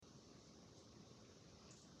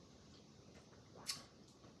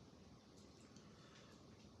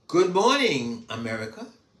Good morning, America.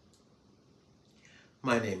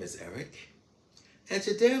 My name is Eric, and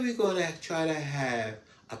today we're going to try to have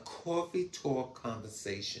a coffee talk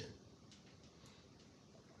conversation.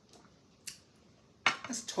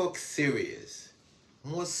 Let's talk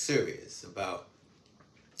more serious about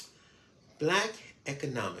Black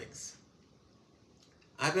economics.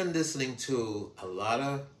 I've been listening to a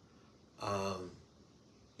lot of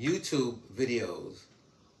YouTube videos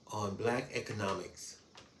on Black economics.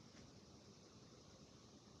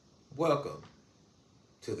 Welcome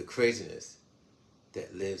to the craziness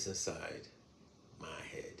that lives inside my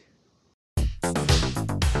head.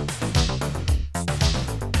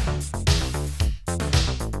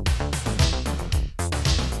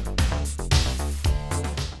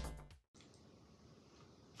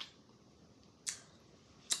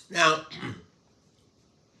 Now,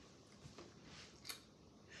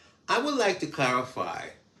 I would like to clarify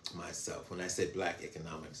myself when I say Black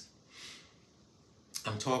economics.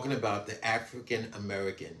 I'm talking about the African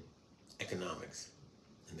American economics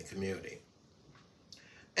in the community.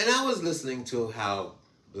 And I was listening to how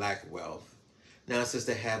Black wealth, now since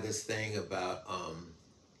they have this thing about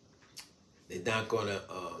they're not gonna,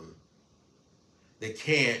 they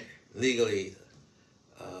can't legally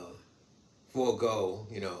forego,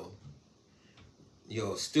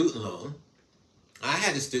 your student loan. I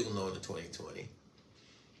had a student loan in 2020.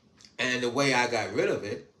 And the way I got rid of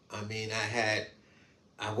it,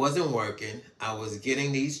 I wasn't working. I was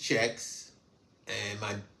getting these checks, and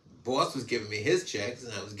my boss was giving me his checks,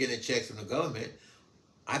 and I was getting checks from the government.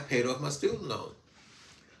 I paid off my student loan.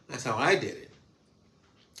 That's how I did it.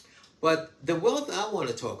 But the wealth I want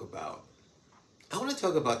to talk about the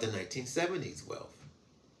 1970s wealth.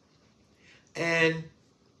 And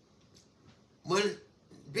when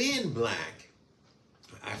being Black,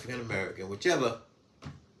 African American, whichever,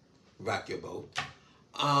 rock your boat,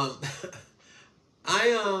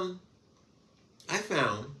 I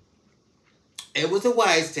found it was a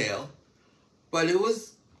wise tale, but it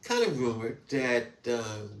was kind of rumored that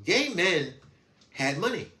gay men had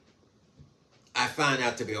money. I found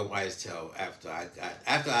out to be a wise tale after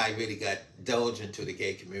I really got indulged into the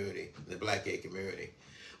gay community, the Black gay community.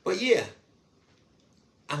 But yeah,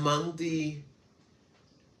 among the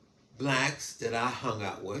Blacks that I hung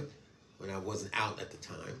out with when I wasn't out at the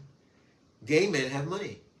time, gay men have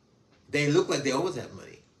money. They look like they always have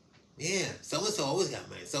money. Yeah, so-and-so always got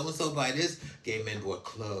money. So-and-so buy this. Gay men bought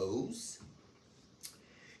clothes.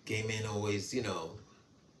 Gay men always,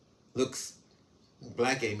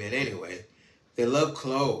 Black gay men anyway, they love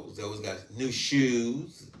clothes. They always got new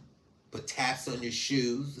shoes, put taps on your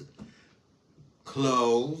shoes,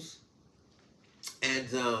 clothes. And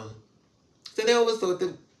so they always thought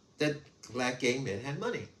that Black gay men had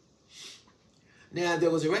money. Now, there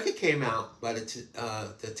was a record came out by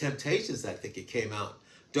the Temptations, I think it came out,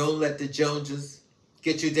 Don't Let the Joneses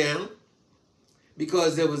Get You Down,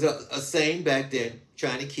 because there was a saying back then,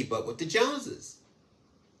 trying to keep up with the Joneses.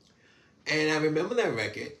 And I remember that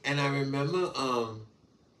record, and I remember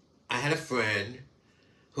I had a friend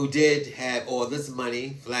who did have all this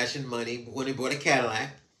money, flashing money, when he bought a Cadillac.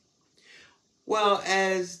 Well,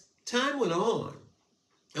 as time went on,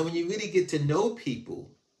 and when you really get to know people,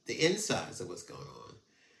 the insides of what's going on,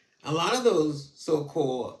 a lot of those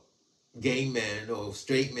so-called gay men or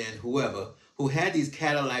straight men, whoever, who had these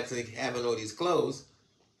Cadillacs and having all these clothes,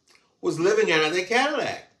 was living out of their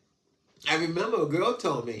Cadillac. I remember a girl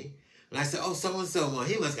told me, and I said, oh, so-and-so,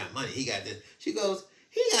 he must got money. He got this. She goes,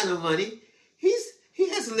 he got no money. He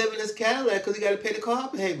has to live in his Cadillac because he got to pay the car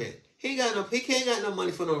payment. He can't got no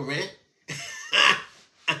money for no rent.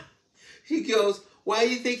 She goes, why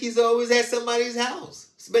do you think he's always at somebody's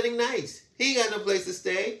house, spending nights? He ain't got no place to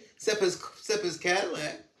stay except his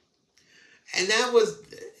Cadillac. And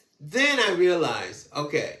then I realized,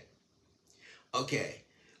 okay,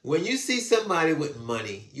 when you see somebody with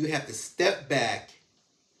money, you have to step back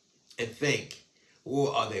and think, well,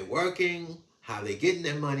 are they working? How are they getting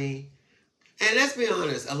their money? And let's be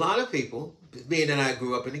honest, a lot of people, being that I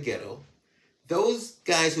grew up in the ghetto, those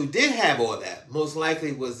guys who did have all that, most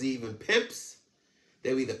likely was even pimps.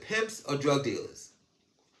 They were either pimps or drug dealers.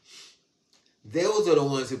 Those are the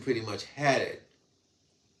ones who pretty much had it.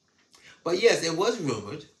 But yes, it was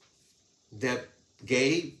rumored that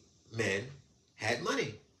gay men had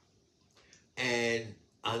money. And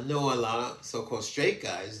I know a lot of so-called straight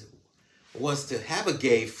guys wants to have a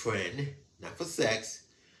gay friend, not for sex,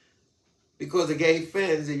 because the gay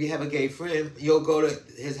friends, if you have a gay friend, you'll go to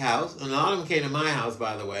his house, and a lot of them came to my house,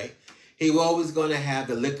 by the way. He was always going to have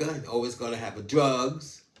the liquor, and always going to have the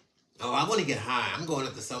drugs. Oh, I want to get high. I'm going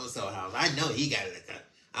up to so-and-so house. I know he got liquor.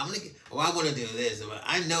 I want to do this.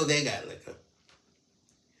 I know they got liquor.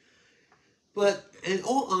 But in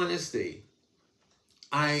all honesty,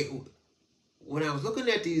 when I was looking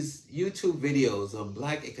at these YouTube videos on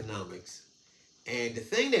black economics, and the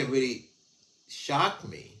thing that really shocked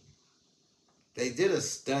me, they did a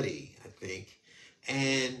study, I think,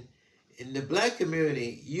 and in the black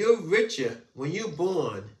community, you're richer when you're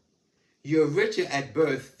born. You're richer at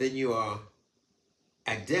birth than you are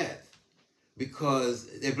at death, because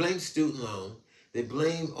they blame student loan. They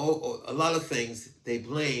blame a lot of things. They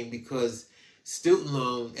blame because student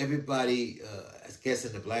loan, everybody, I guess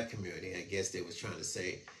in the black community, I guess they was trying to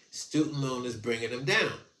say student loan is bringing them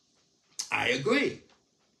down. I agree.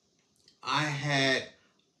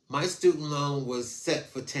 My student loan was set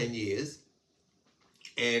for 10 years,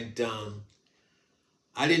 and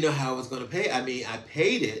I didn't know how I was going to pay. I mean, I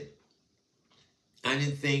paid it. I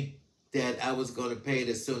didn't think that I was going to pay it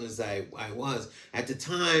as soon as I was. At the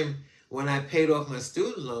time when I paid off my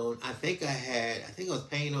student loan, I think I was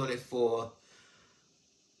paying on it for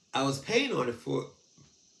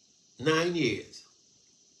 9 years.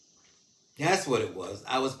 That's what it was.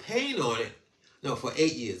 I was paying on it, for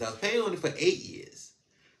 8 years. I was paying on it for 8 years.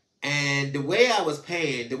 And the way I was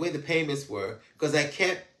paying, the way the payments were, because I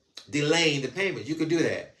kept delaying the payments. You could do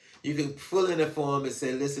that. You can fill in a form and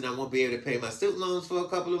say, listen, I won't be able to pay my student loans for a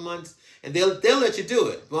couple of months. And they'll let you do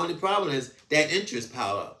it. The only problem is that interest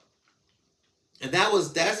pile up. And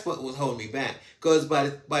that's what was holding me back. Because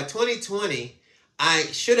by 2020, I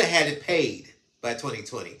should have had it paid by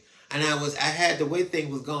 2020. And I had, the way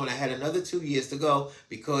things was going, I had another 2 years to go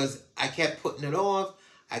because I kept putting it off.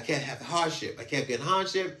 I kept having hardship. I kept getting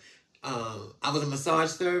hardship. I was a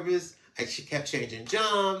massage therapist. I kept changing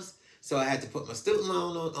jobs. So I had to put my student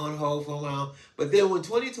loan on hold for a while. But then when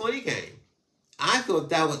 2020 came, I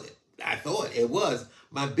thought it was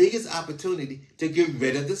my biggest opportunity to get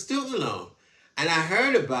rid of the student loan. And I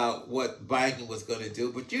heard about what Biden was going to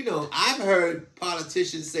do. But I've heard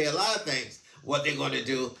politicians say a lot of things, what they're going to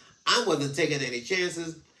do. I wasn't taking any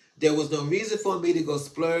chances. There was no reason for me to go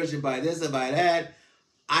splurge and buy this and buy that.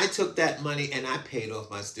 I took that money and I paid off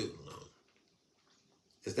my student loan.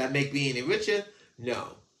 Does that make me any richer?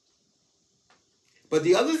 No. But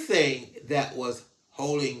the other thing that was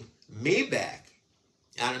holding me back,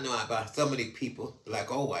 I don't know about so many people, black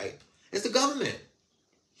or white, is the government.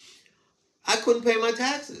 I couldn't pay my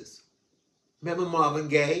taxes. Remember Marvin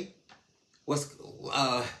Gaye? What's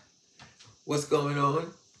going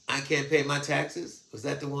on? I can't pay my taxes. Was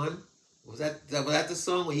that the one? Was that the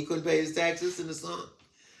song where he couldn't pay his taxes in the song?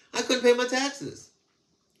 I couldn't pay my taxes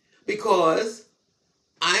because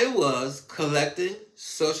I was collecting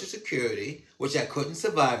Social Security, which I couldn't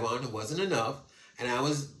survive on. It wasn't enough. And I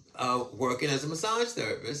was working as a massage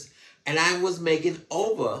therapist, and I was making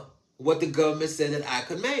over what the government said that I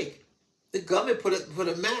could make. The government put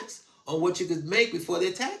a max on what you could make before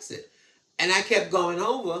they tax it. And I kept going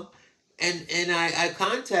over, and I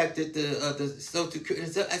contacted the Social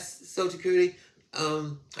Security,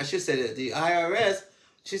 I should say that the IRS.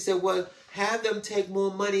 She said, well, have them take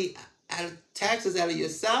more money out of taxes out of your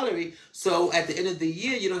salary, so at the end of the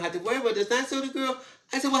year, you don't have to worry about this. And I told the girl,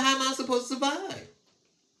 I said, well, how am I supposed to survive?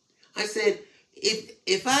 I said,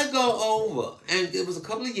 if I go over, and it was a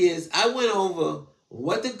couple of years, I went over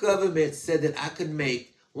what the government said that I could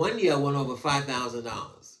make. 1 year I went over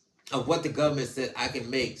 $5,000 of what the government said I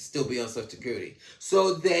can make, still be on Social Security.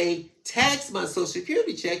 So they taxed my Social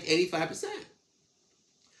Security check 85%.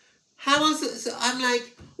 So I'm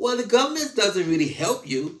like, well, the government doesn't really help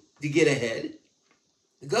you to get ahead.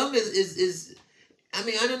 The government is I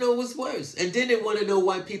don't know what's worse. And then they want to know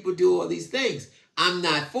why people do all these things. I'm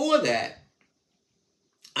not for that.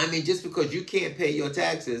 Just because you can't pay your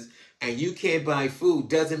taxes and you can't buy food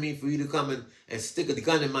doesn't mean for you to come and stick a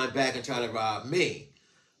gun in my back and try to rob me.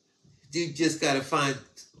 You just got to find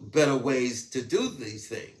better ways to do these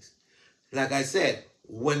things. Like I said,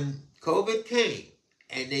 when COVID came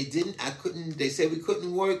and they said we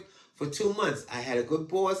couldn't work for 2 months. I had a good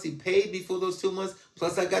boss. He paid me for those 2 months.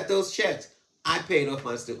 Plus I got those checks. I paid off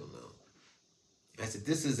my student loan. I said,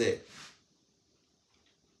 this is it.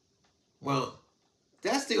 Well,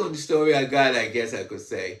 that's the only story I got, I guess I could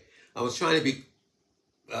say. I was trying to be,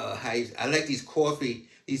 I like these coffee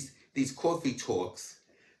talks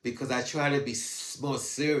because I try to be more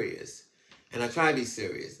serious. And I try to be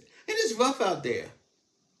serious. And it's rough out there.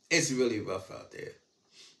 It's really rough out there.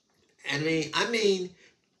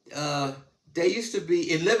 There used to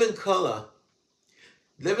be, in Living Color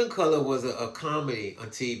was a comedy on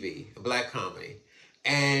TV, a black comedy.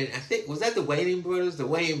 And I think, was that the Wayne Brothers? The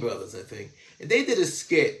Wayne Brothers, I think. And they did a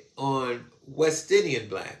skit on West Indian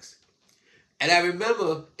blacks. And I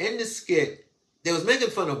remember in the skit, they was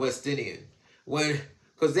making fun of West Indian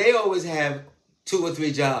because they always have 2 or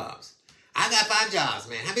 3 jobs. I got 5 jobs,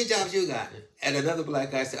 man. How many jobs you got? And another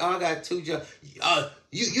black guy said, oh, I got 2 jobs.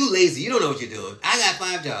 You lazy. You don't know what you're doing. I got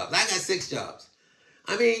 5 jobs. I got 6 jobs.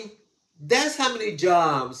 I mean, that's how many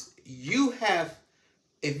jobs you have.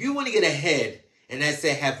 If you want to get ahead, and I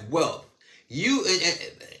say have wealth, you,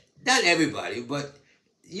 not everybody, but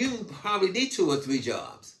you probably need 2 or 3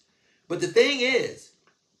 jobs. But the thing is,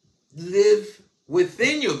 live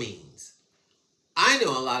within your means. I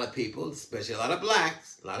know a lot of people, especially a lot of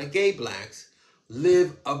blacks, a lot of gay blacks,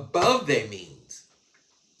 live above their means.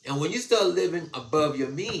 And when you start living above your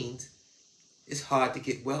means, it's hard to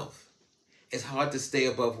get wealth. It's hard to stay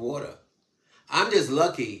above water. I'm just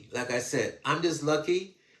lucky, like I said, I'm just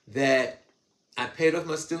lucky that I paid off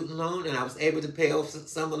my student loan and I was able to pay off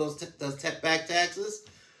some of those back taxes.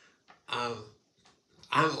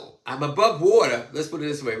 I'm above water. Let's put it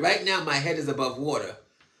this way. Right now, my head is above water.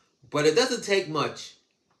 But it doesn't take much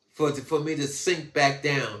for me to sink back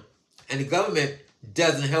down. And the government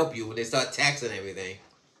doesn't help you when they start taxing everything.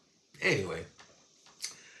 Anyway,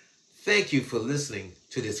 thank you for listening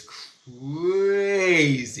to this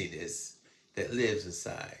craziness that lives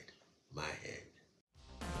inside my head.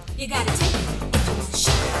 You gotta take it.